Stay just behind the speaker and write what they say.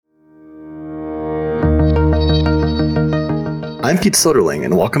I'm Pete Soderling,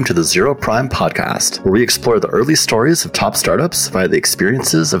 and welcome to the Zero Prime podcast, where we explore the early stories of top startups via the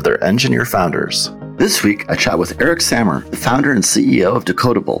experiences of their engineer founders. This week, I chat with Eric Sammer, the founder and CEO of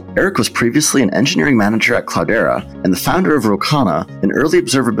Decodable. Eric was previously an engineering manager at Cloudera and the founder of Rokana, an early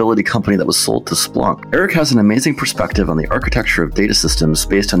observability company that was sold to Splunk. Eric has an amazing perspective on the architecture of data systems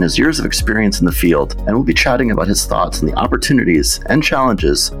based on his years of experience in the field, and we'll be chatting about his thoughts on the opportunities and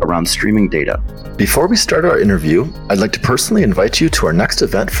challenges around streaming data. Before we start our interview, I'd like to personally invite you to our next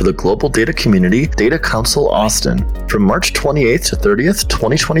event for the global data community, Data Council Austin. From March 28th to 30th,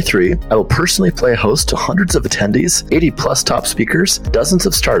 2023, I will personally play host to hundreds of attendees, 80 plus top speakers, dozens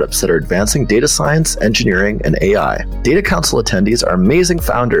of startups that are advancing data science, engineering, and AI. Data Council attendees are amazing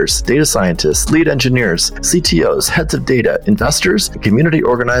founders, data scientists, lead engineers, CTOs, heads of data, investors, and community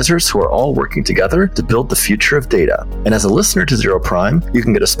organizers who are all working together to build the future of data. And as a listener to Zero Prime, you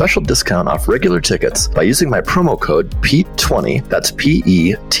can get a special discount off regular tickets by using my promo code PETE20, that's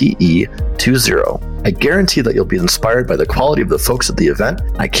PETE20. I guarantee that you'll be inspired by the quality of the folks at the event.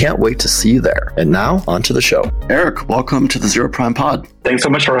 I can't wait to see you there. And now, on to the show. Eric, welcome to the Zero Prime Pod. Thanks so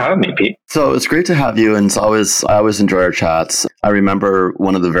much for having me, Pete. So it's great to have you, and I always enjoy our chats. I remember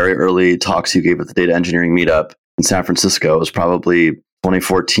one of the very early talks you gave at the Data Engineering Meetup in San Francisco. It was probably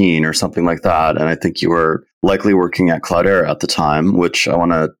 2014 or something like that, and I think you were likely working at Cloudera at the time, which I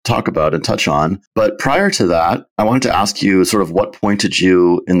want to talk about and touch on. But prior to that, I wanted to ask you sort of what pointed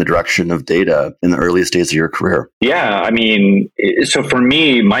you in the direction of data in the earliest days of your career. Yeah, so for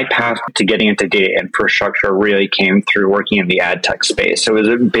me, my path to getting into data infrastructure really came through working in the ad tech space. So it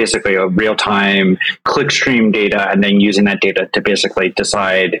was basically a real-time clickstream data and then using that data to basically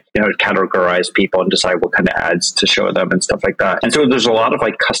decide, categorize people and decide what kind of ads to show them and stuff like that. And so there's a lot of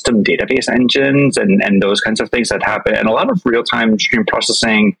custom database engines and those kinds of things that happen, and a lot of real-time stream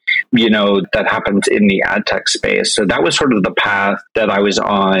processing, that happens in the ad tech space. So that was sort of the path that I was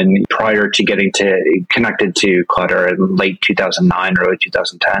on prior to getting connected to Clutter in late 2009, early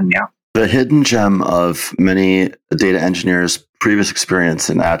 2010. Yeah. The hidden gem of many data engineers' previous experience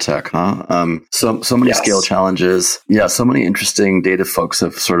in ad tech, huh? So many Yes. scale challenges. Yeah, so many interesting data folks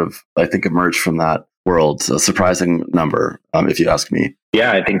have sort of, I think, emerged from that world. A surprising number, if you ask me.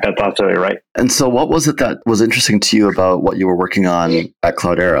 Yeah, I think that's absolutely right. And so what was it that was interesting to you about what you were working on at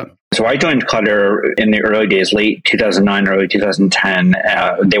Cloudera? So I joined Clutter in the early days, late 2009, early 2010.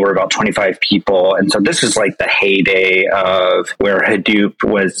 They were about 25 people. And so this was like the heyday of where Hadoop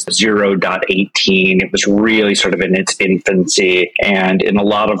was 0.18. It was really sort of in its infancy. And in a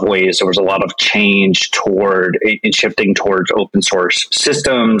lot of ways, there was a lot of change in shifting towards open source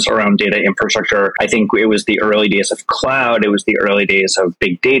systems around data infrastructure. I think it was the early days of cloud. It was the early days of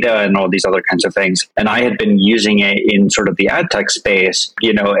big data and all these other kinds of things. And I had been using it in sort of the ad tech space,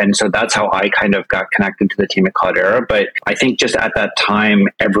 and so that's how I kind of got connected to the team at Cloudera. But I think just at that time,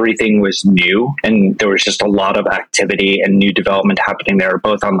 everything was new and there was just a lot of activity and new development happening there,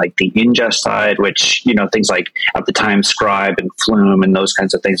 both on like the ingest side, which, things like at the time Scribe and Flume and those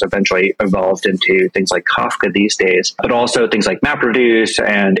kinds of things eventually evolved into things like Kafka these days, but also things like MapReduce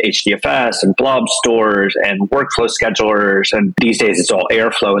and HDFS and blob stores and workflow schedulers. And these days it's all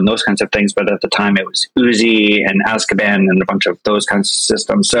Airflow and those kinds of things. But at the time it was Uzi and Azkaban and a bunch of those kinds of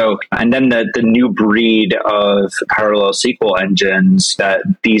systems. So, and then the new breed of parallel SQL engines that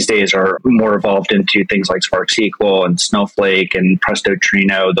these days are more evolved into things like Spark SQL and Snowflake and Presto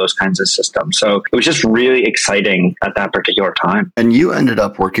Trino, those kinds of systems. So it was just really exciting at that particular time. And you ended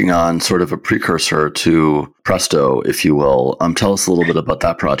up working on sort of a precursor to Presto, if you will. Tell us a little bit about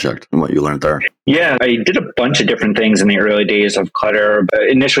that project and what you learned there. Yeah, I did a bunch of different things in the early days of Clutter.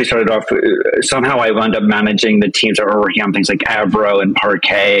 Initially started off, somehow I wound up managing the teams that were working on things like Avro and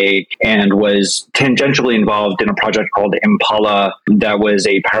Parquet, and was tangentially involved in a project called Impala that was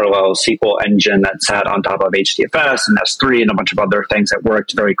a parallel SQL engine that sat on top of HDFS and S3 and a bunch of other things that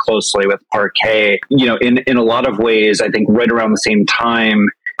worked very closely with Parquet. In a lot of ways, I think right around the same time,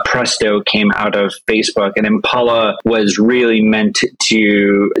 Presto came out of Facebook, and Impala was really meant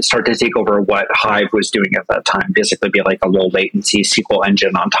to start to take over what Hive was doing at that time, basically be like a low latency SQL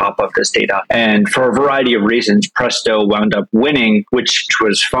engine on top of this data. And for a variety of reasons, Presto wound up winning, which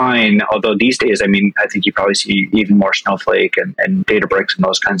was fine. Although these days, I mean, I think you probably see even more Snowflake and Databricks and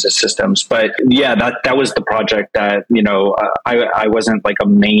those kinds of systems. But yeah, that was the project that, I wasn't like a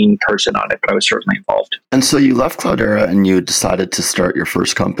main person on it, but I was certainly involved. And so you left Cloudera and you decided to start your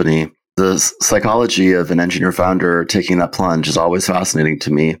first company The psychology of an engineer founder taking that plunge is always fascinating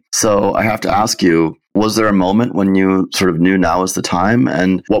to me. So I have to ask you, was there a moment when you sort of knew now was the time?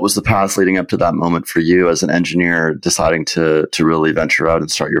 And what was the path leading up to that moment for you as an engineer deciding to really venture out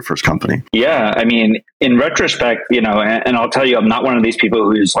and start your first company? Yeah. I mean, in retrospect, and I'll tell you, I'm not one of these people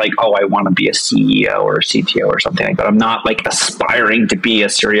who's like, oh, I want to be a CEO or a CTO or something like that. I'm not like aspiring to be a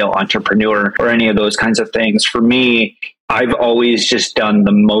serial entrepreneur or any of those kinds of things. For me, I've always just done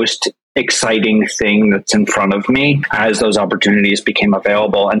the most exciting thing that's in front of me as those opportunities became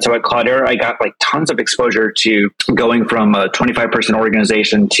available. And so at Cloudera, I got like tons of exposure to going from a 25-person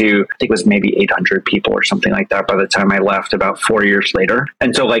organization to, I think it was maybe 800 people or something like that by the time I left about 4 years later.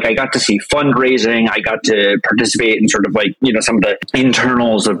 And so like I got to see fundraising, I got to participate in sort of like, some of the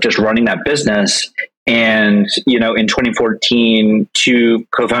internals of just running that business. And, in 2014, two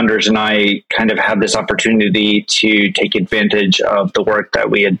co-founders and I kind of had this opportunity to take advantage of the work that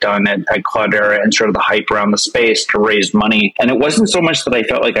we had done at Cloudera and sort of the hype around the space to raise money. And it wasn't so much that I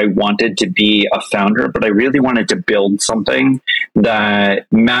felt like I wanted to be a founder, but I really wanted to build something that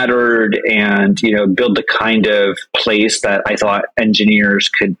mattered and, build the kind of place that I thought engineers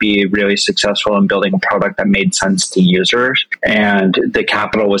could be really successful in building a product that made sense to users. And the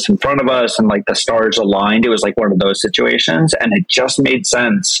capital was in front of us and like the stars aligned. It was like one of those situations and it just made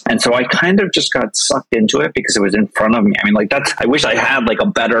sense. And so I kind of just got sucked into it because it was in front of me. I mean, I wish I had like a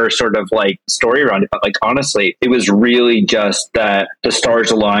better sort of like story around it, but like honestly, it was really just that the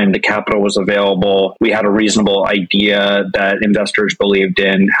stars aligned, the capital was available. We had a reasonable idea that investors believed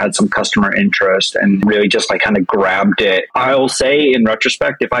in, had some customer interest, and really just like kind of grabbed it. I'll say in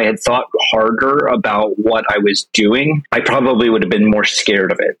retrospect, if I had thought harder about what I was doing, I probably would have been more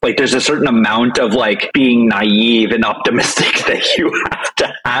scared of it. Like there's a certain amount of like being naive and optimistic that you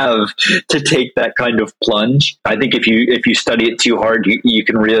have to take that kind of plunge. I think if you study it too hard, you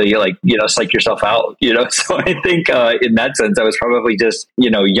can really like, psych yourself out, So I think in that sense, I was probably just,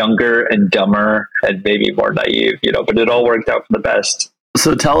 younger and dumber and maybe more naive, but it all worked out for the best.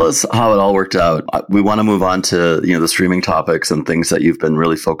 So tell us how it all worked out. We want to move on to, the streaming topics and things that you've been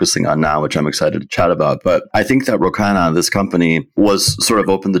really focusing on now, which I'm excited to chat about. But I think that Rokana, this company, was sort of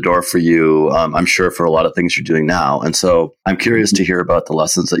opened the door for you, I'm sure, for a lot of things you're doing now. And so I'm curious to hear about the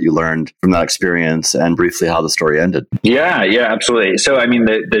lessons that you learned from that experience and briefly how the story ended. Yeah, absolutely. So, I mean,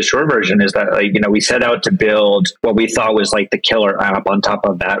 the short version is that, like, we set out to build what we thought was like the killer app on top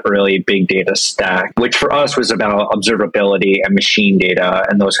of that really big data stack, which for us was about observability and machine data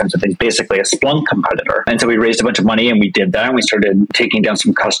and those kinds of things, basically a Splunk competitor. And so we raised a bunch of money and we did that and we started taking down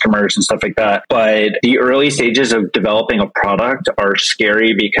some customers and stuff like that. But the early stages of developing a product are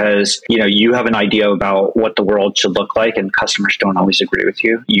scary because, you have an idea about what the world should look like and customers don't always agree with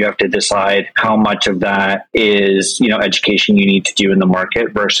you. You have to decide how much of that is, education you need to do in the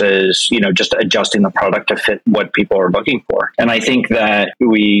market versus, just adjusting the product to fit what people are looking for. And I think that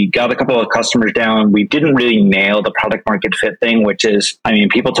we got a couple of customers down. We didn't really nail the product market fit thing, which is,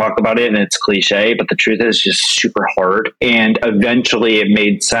 people talk about it and it's cliche, but the truth is just super hard. And eventually it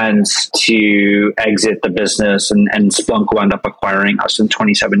made sense to exit the business and Splunk wound up acquiring us in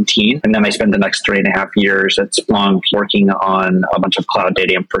 2017. And then I spent the next 3.5 years at Splunk working on a bunch of cloud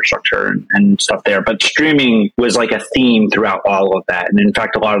data infrastructure and stuff there. But streaming was like a theme throughout all of that. And in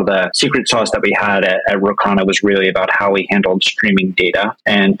fact, a lot of the secret sauce that we had at Rokana was really about how we handled streaming data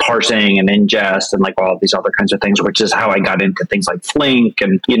and parsing and ingest and like all of these other kinds of things, which is how I got into things like Flink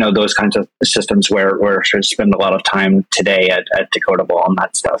and, those kinds of systems where I spend a lot of time today at Decodable on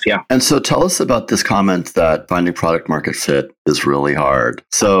that stuff. Yeah. And so tell us about this comment that finding product market fit is really hard.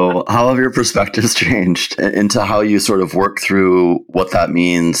 So how have your perspectives changed into how you sort of work through what that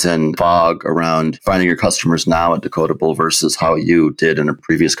means and fog around finding your customers now at Decodable versus how you did in a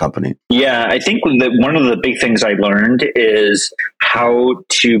previous company? Yeah, I think that one of the big things I learned is how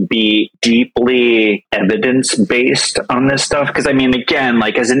to be deeply evidence-based on this stuff. Because again,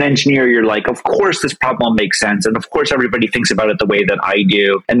 like as an engineer, you're like, of course this problem makes sense. And of course everybody thinks about it the way that I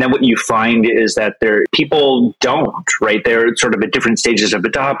do. And then what you find is that people don't, right? They're sort of at different stages of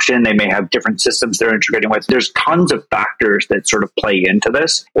adoption. They may have different systems they're integrating with. There's tons of factors that sort of play into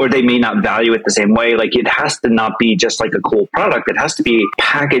this, or they may not value it the same way. Like it has to not be just like a cool product. It has to be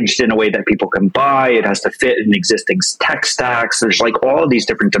packaged in a way that people can buy. It has to fit in existing tech stacks. There's like all of these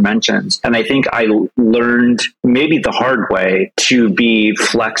different dimensions. And I think I learned maybe the hard way to be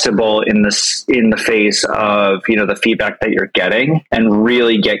flexible in the face of, the feedback that you're getting, and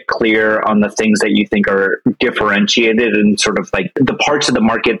really get clear on the things that you think are differentiated and sort of like the parts of the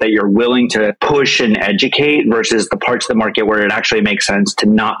market that you're willing to push and educate versus the parts of the market where it actually makes sense to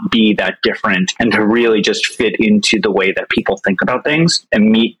not be that different and to really just fit into the way that people think about things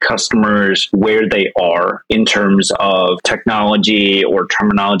and meet customers where they are in terms of technology or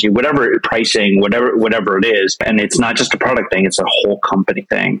terminology, whatever, pricing, whatever it is. And it's not just a product thing, it's a whole company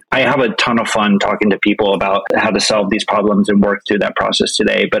thing. I have a ton of fun talking to people about how to solve these problems and work through that process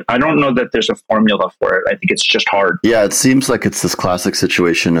today, but I don't know that there's a formula for it. I think it's just hard. Yeah, it seems like it's this classic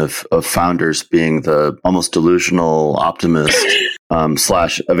situation of founders being the almost delusional optimist /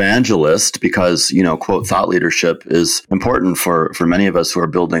 evangelist, because, quote, thought leadership is important for many of us who are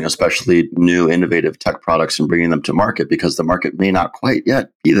building especially new innovative tech products and bringing them to market, because the market may not quite yet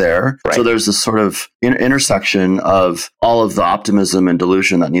be there. Right. So there's this sort of intersection of all of the optimism and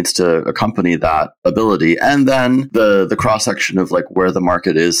delusion that needs to accompany that ability, and then the cross-section of like where the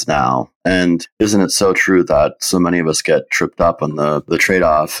market is now. And isn't it so true that so many of us get tripped up on the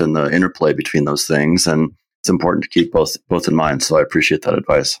trade-off and the interplay between those things? And it's important to keep both in mind. So I appreciate that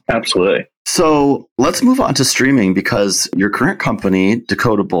advice. Absolutely. So let's move on to streaming, because your current company,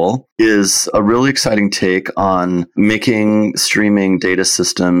 Decodable, is a really exciting take on making streaming data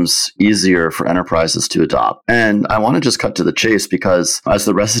systems easier for enterprises to adopt. And I want to just cut to the chase, because as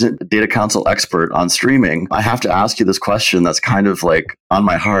the resident data council expert on streaming, I have to ask you this question that's kind of like on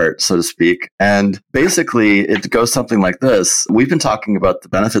my heart, so to speak. And basically, it goes something like this. We've been talking about the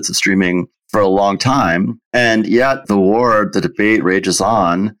benefits of streaming for a long time, and yet the debate rages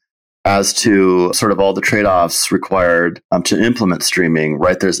on as to sort of all the trade-offs required to implement streaming,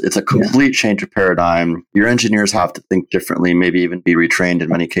 right? It's a complete change of paradigm. Your engineers have to think differently, maybe even be retrained in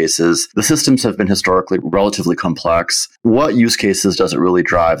many cases. The systems have been historically relatively complex. What use cases does it really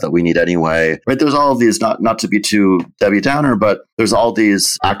drive that we need anyway? Right? There's all of these, not to be too Debbie Downer, but there's all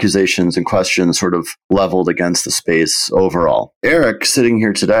these accusations and questions sort of leveled against the space overall. Eric, sitting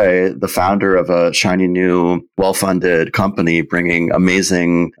here today, the founder of a shiny new, well-funded company bringing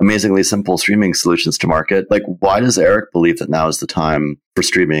amazingly simple streaming solutions to market. Like, why does Eric believe that now is the time for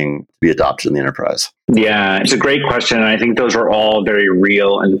streaming to be adopted in the enterprise? Yeah, it's a great question. And I think those are all very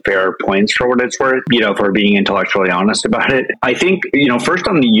real and fair points for what it's worth, if we're being intellectually honest about it. I think, first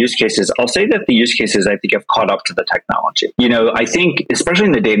on the use cases, I'll say that the use cases, I think, have caught up to the technology. I think, especially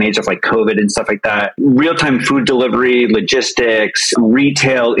in the day and age of like COVID and stuff like that, real-time food delivery, logistics,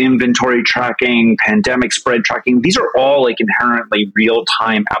 retail, inventory tracking, pandemic spread tracking, these are all like inherently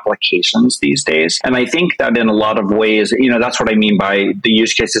real-time applications these days. And I think that in a lot of ways, that's what I mean by the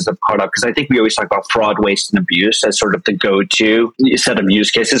use cases have caught up, because I think we always talk about fraud, waste, and abuse as sort of the go-to set of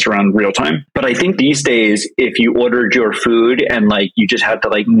use cases around real time. But I think these days, if you ordered your food and like you just had to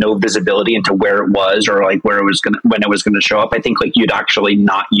like no visibility into where it was or like when it was gonna show up, I think like you'd actually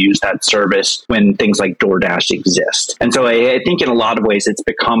not use that service when things like DoorDash exist. And so I think in a lot of ways it's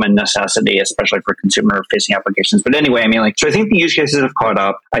become a necessity, especially for consumer-facing applications. But anyway, so I think the use cases have caught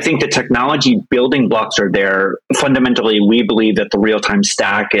up. I think the technology building blocks are there. Fundamentally, we believe that the real-time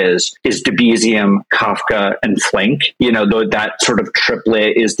stack is Debezium, Kafka, and Flink. Though that sort of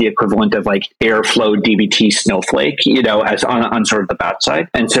triplet is the equivalent of like Airflow, DBT, Snowflake, as on sort of the batch side.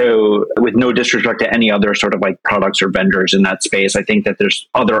 And so with no disrespect to any other sort of like products or vendors in that space, I think that there's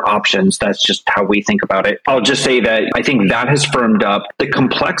other options. That's just how we think about it. I'll just say that I think that has firmed up. The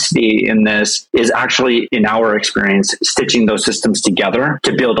complexity in this is actually, in our experience, stitching those systems together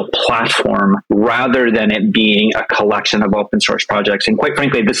to build a platform rather than it being a collection of open source projects. And quite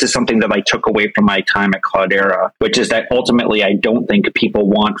frankly, this is something that I took away from my time at Cloudera, which is that ultimately I don't think people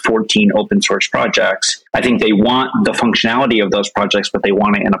want 14 open source projects. I think they want the functionality of those projects, but they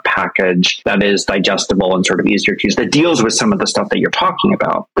want it in a package that is digestible and sort of easier to use, that deals with some of the stuff that you're talking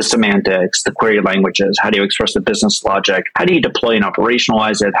about, the semantics, the query languages, how do you express the business logic, how do you deploy and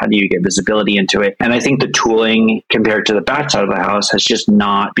operationalize it, how do you get visibility into it. And I think the tooling compared to the batch side of the house has just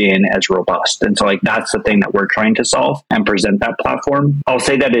not been as robust. And so like that's the thing that we're trying to solve and present that platform. I'll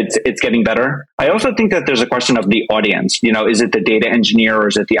say that it's getting better. I also think that there's a question of the audience. Is it the data engineer or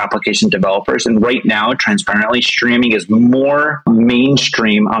is it the application developers? And right now, transparently, streaming is more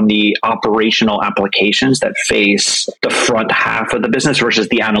mainstream on the operational applications that face the front half of the business versus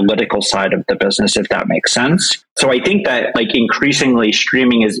the analytical side of the business, if that makes sense. So I think that like increasingly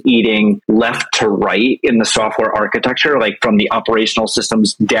streaming is eating left to right in the software architecture, like from the operational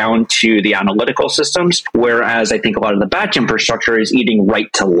systems down to the analytical systems. Whereas I think a lot of the batch infrastructure is eating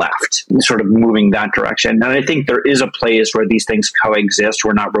right to left, sort of moving that direction. And I think there is a place where these things coexist.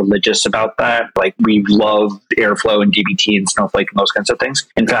 We're not religious about that. Like we love Airflow and dbt and Snowflake and those kinds of things.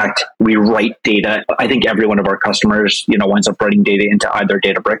 In fact, we write data. I think every one of our customers, winds up writing data into either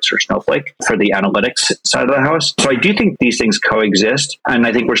Databricks or Snowflake for the analytics side of the house. So I do think these things coexist. And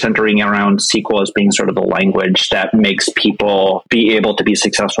I think we're centering around SQL as being sort of the language that makes people be able to be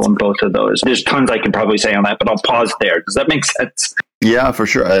successful in both of those. There's tons I could probably say on that, but I'll pause there. Does that make sense? Yeah, for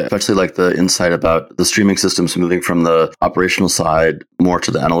sure. I especially like the insight about the streaming systems moving from the operational side more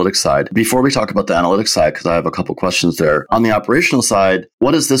to the analytics side. Before we talk about the analytics side, because I have a couple questions there. On the operational side,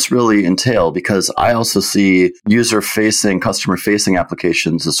 what does this really entail? Because I also see user-facing, customer-facing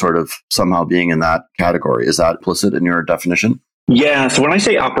applications as sort of somehow being in that category. Is that implicit in your definition? Yeah. So when I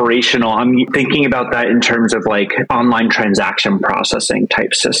say operational, I'm thinking about that in terms of like online transaction processing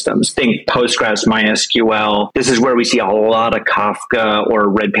type systems. Think Postgres, MySQL. This is where we see a lot of Kafka or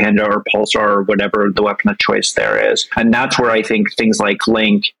Red Panda or Pulsar or whatever the weapon of choice there is. And that's where I think things like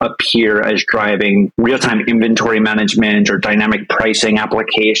Link appear as driving real-time inventory management or dynamic pricing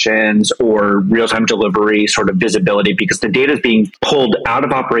applications or real-time delivery sort of visibility, because the data is being pulled out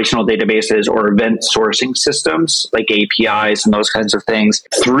of operational databases or event sourcing systems like APIs and those kinds of things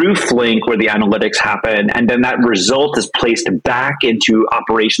through Flink where the analytics happen. And then that result is placed back into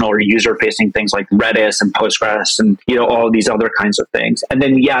operational or user-facing things like Redis and Postgres and, all of these other kinds of things. And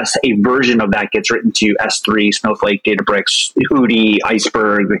then, yes, a version of that gets written to S3, Snowflake, Databricks, Udi,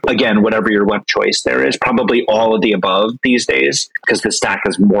 Iceberg, again, whatever your web choice there is, probably all of the above these days because the stack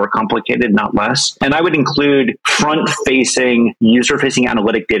is more complicated, not less. And I would include front-facing, user-facing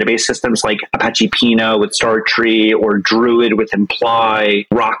analytic database systems like Apache Pinot with StarTree or Druid with Imply,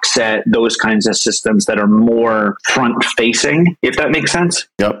 Rockset, those kinds of systems that are more front-facing, if that makes sense.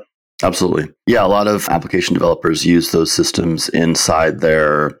 Yep. Absolutely. Yeah, a lot of application developers use those systems inside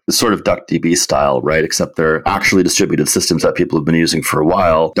their sort of DuckDB style, right? Except they're actually distributed systems that people have been using for a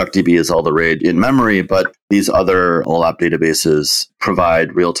while. DuckDB is all the rage in memory, but these other OLAP databases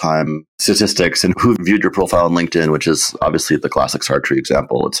provide real-time statistics and who viewed your profile on LinkedIn, which is obviously the classic StarTree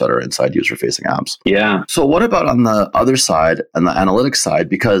example, et cetera, inside user-facing apps. Yeah. So what about on the other side and the analytics side?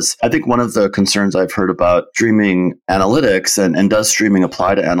 Because I think one of the concerns I've heard about streaming analytics and does streaming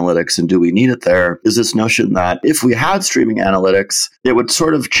apply to analytics and do we need it there is this notion that if we had streaming analytics, it would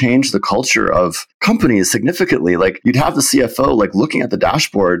sort of change the culture of companies significantly. Like you'd have the CFO like looking at the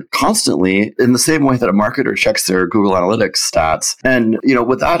dashboard constantly in the same way that a marketer checks their Google Analytics stats. And,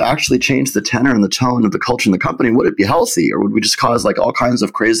 would that actually change the tenor and the tone of the culture in the company? Would it be healthy, or would we just cause like all kinds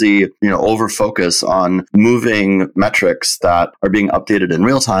of crazy, over focus on moving metrics that are being updated in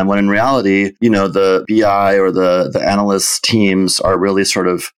real time when in reality, the BI or the analyst teams are really sort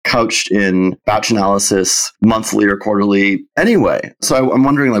of couched in batch analysis monthly or quarterly anyway. So I'm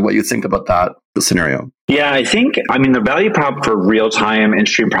wondering like what you think about that scenario. Yeah, I think, the value prop for real-time and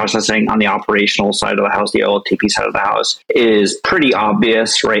stream processing on the operational side of the house, the OLTP side of the house, is pretty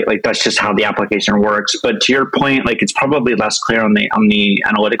obvious, right? Like that's just how the application works. But to your point, like it's probably less clear on the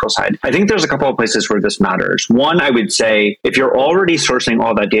analytical side. I think there's a couple of places where this matters. One, I would say if you're already sourcing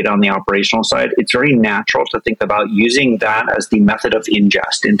all that data on the operational side, it's very natural to think about using that as the method of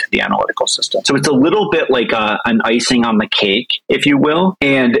ingest into the analytical system. So it's a little bit like an icing on the cake, if you will.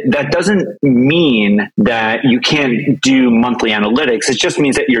 And that doesn't mean that you can't do monthly analytics. It just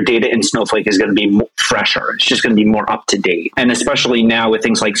means that your data in Snowflake is going to be fresher. It's just going to be more up to date. And especially now with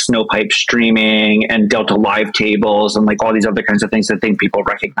things like Snowpipe streaming and Delta Live tables and like all these other kinds of things, I think people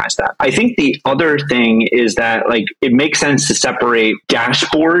recognize that. I think the other thing is that like it makes sense to separate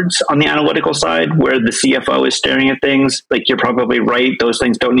dashboards on the analytical side where the CFO is staring at things. Like you're probably right. Those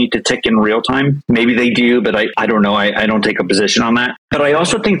things don't need to tick in real time. Maybe they do, but I don't know. I don't take a position on that. But I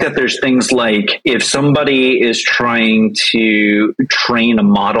also think that there's things like if somebody is trying to train a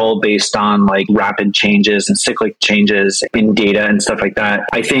model based on like rapid changes and cyclic changes in data and stuff like that,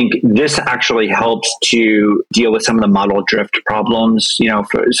 I think this actually helps to deal with some of the model drift problems,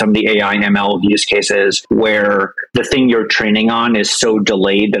 for some of the AI ML use cases where the thing you're training on is so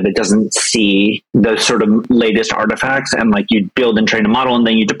delayed that it doesn't see the sort of latest artifacts. And like you build and train a model and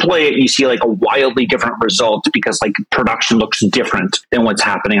then you deploy it, you see like a wildly different result because like production looks different than what's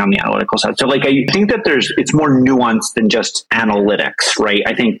happening on the analytical side. So like, I think that it's more nuanced than just analytics, right?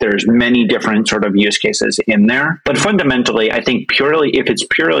 I think there's many different sort of use cases in there, but fundamentally, I think if it's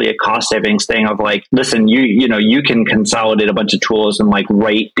purely a cost savings thing of like, listen, you can consolidate a bunch of tools and like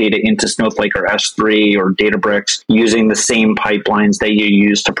write data into Snowflake or S3 or Databricks using the same pipelines that you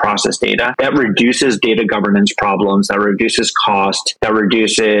use to process data. That reduces data governance problems, that reduces cost, that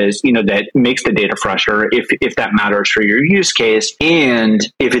that makes the data fresher if that matters for your use case. And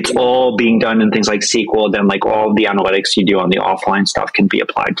if it's all being done in things like SQL, then like all the analytics you do on the offline stuff can be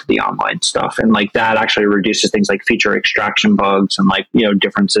applied to the online stuff. And like that actually reduces things like feature extraction bugs and like,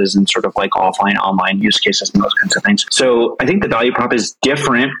 differences in sort of like offline, online use cases and those kinds of things. So I think the value prop is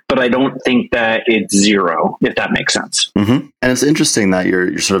different, but I don't think that it's zero, if that makes sense. Mm-hmm. And it's interesting that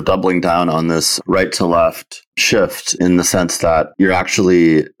you're sort of doubling down on this right to left shift in the sense that you're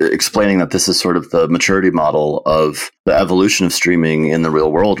actually explaining that this is sort of the maturity model of the evolution of streaming in the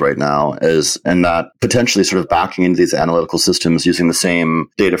real world right now and that potentially sort of backing into these analytical systems using the same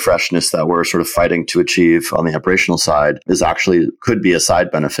data freshness that we're sort of fighting to achieve on the operational side could be a side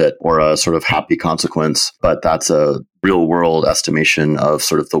benefit or a sort of happy consequence, but that's a real world estimation of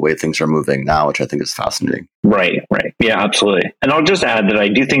sort of the way things are moving now, which I think is fascinating. Right. Yeah, absolutely. And I'll just add that I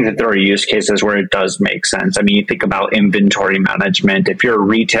do think that there are use cases where it does make sense. I mean, you think about inventory management. If you're a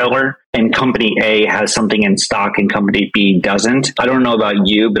retailer and company A has something in stock and company B doesn't, I don't know about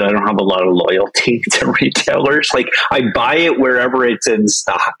you, but I don't have a lot of loyalty to retailers. Like I buy it wherever it's in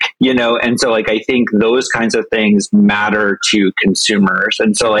stock, and so like I think those kinds of things matter to consumers.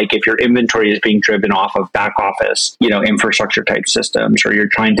 And so like if your inventory is being driven off of back office, infrastructure type systems, or you're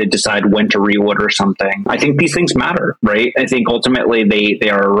trying to decide when to reorder something, I think these things matter, right? I think ultimately they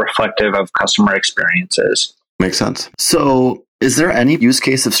are reflective of customer experiences. Makes sense. So is there any use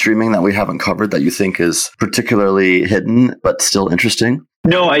case of streaming that we haven't covered that you think is particularly hidden but still interesting?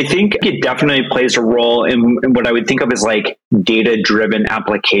 No, I think it definitely plays a role in what I would think of as like data-driven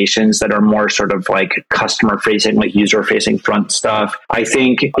applications that are more sort of like customer-facing, like user-facing front stuff. I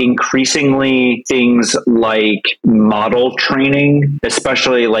think increasingly things like model training,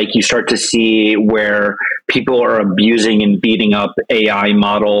 especially like you start to see where people are abusing and beating up AI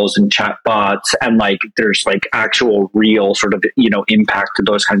models and chatbots, and like there's like actual real sort of, impact to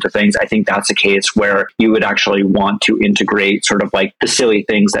those kinds of things. I think that's a case where you would actually want to integrate sort of like the silly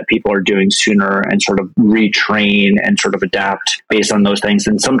things that people are doing sooner and sort of retrain and sort of adapt based on those things.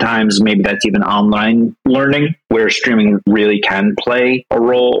 And sometimes maybe that's even online learning where streaming really can play a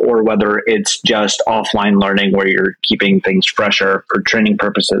role, or whether it's just offline learning where you're keeping things fresher for training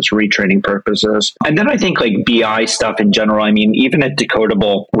purposes, retraining purposes. And then I think like BI stuff in general, I mean, even at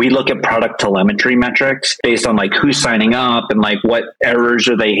Decodable, we look at product telemetry metrics based on like who's signing up and like what errors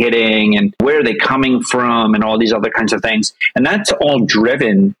are they hitting and where are they coming from and all these other kinds of things. And that's all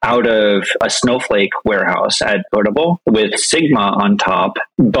driven out of a Snowflake warehouse at Decodable with Sigma on top,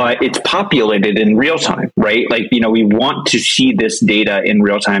 but it's populated in real time, right? Like, we want to see this data in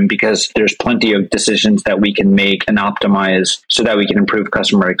real time because there's plenty of decisions that we can make and optimize so that we can improve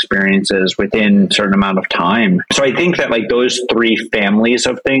customer experiences within a certain amount of time. So I think that like those three families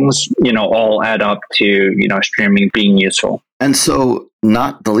of things, all add up to, streaming being useful. And so,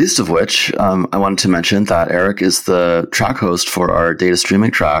 not the least of which, I wanted to mention that Eric is the track host for our data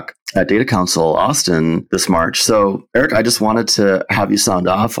streaming track at Data Council Austin this March. So, Eric, I just wanted to have you sound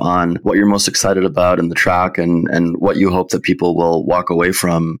off on what you're most excited about in the track and what you hope that people will walk away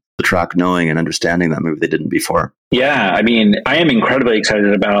from the track knowing and understanding that maybe they didn't before. Yeah, I mean, I am incredibly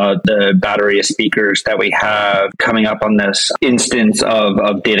excited about the battery of speakers that we have coming up on this instance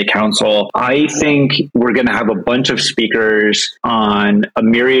of Data Council. I think we're going to have a bunch of speakers on a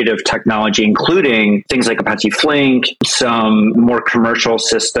myriad of technology, including things like Apache Flink, some more commercial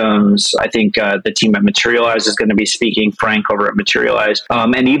systems. I think the team at Materialize is going to be speaking, Frank over at Materialize,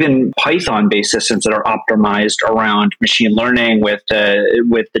 and even Python-based systems that are optimized around machine learning with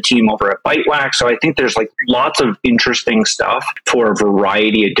the team over at ByteWax. So I think there's like lots of interesting stuff for a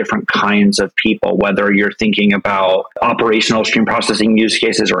variety of different kinds of people, whether you're thinking about operational stream processing use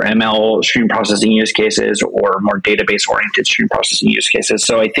cases or ML stream processing use cases or more database oriented stream processing use cases.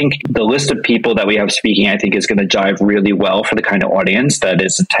 So I think the list of people that we have speaking, I think is going to jive really well for the kind of audience that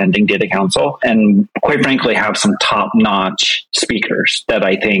is attending Data Council, and quite frankly have some top notch speakers that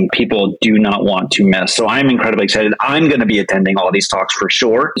I think people do not want to miss. So I'm incredibly excited. I'm going to be attending all these talks for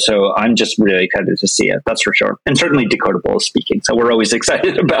sure. So I'm just really excited to see it. That's for sure. And certainly Decodable is speaking. So we're always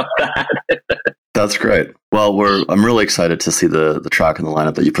excited about that. That's great. Well, I'm really excited to see the track and the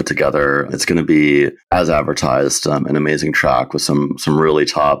lineup that you put together. It's going to be, as advertised, an amazing track with some really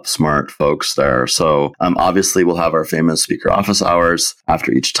top, smart folks there. So obviously, we'll have our famous speaker office hours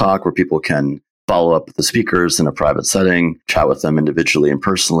after each talk where people can follow up with the speakers in a private setting, chat with them individually and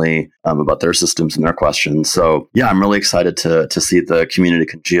personally about their systems and their questions. So yeah, I'm really excited to see the community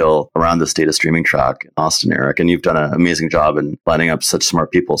congeal around this data streaming track in Austin, Eric. And you've done an amazing job in lining up such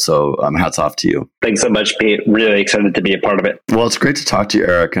smart people. So hats off to you. Thanks so much, Pete. Really excited to be a part of it. Well, it's great to talk to you,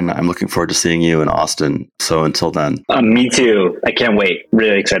 Eric. And I'm looking forward to seeing you in Austin. So until then. Me too. I can't wait.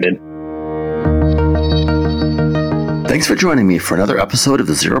 Really excited. Thanks for joining me for another episode of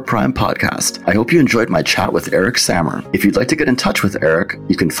the Zero Prime Podcast. I hope you enjoyed my chat with Eric Sammer. If you'd like to get in touch with Eric,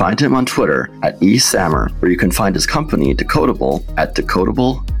 you can find him on Twitter at eSammer, or you can find his company, Decodable, at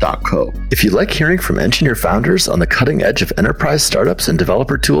decodable.co. If you like hearing from engineer founders on the cutting edge of enterprise startups and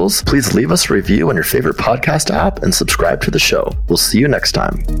developer tools, please leave us a review on your favorite podcast app and subscribe to the show. We'll see you next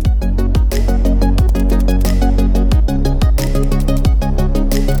time.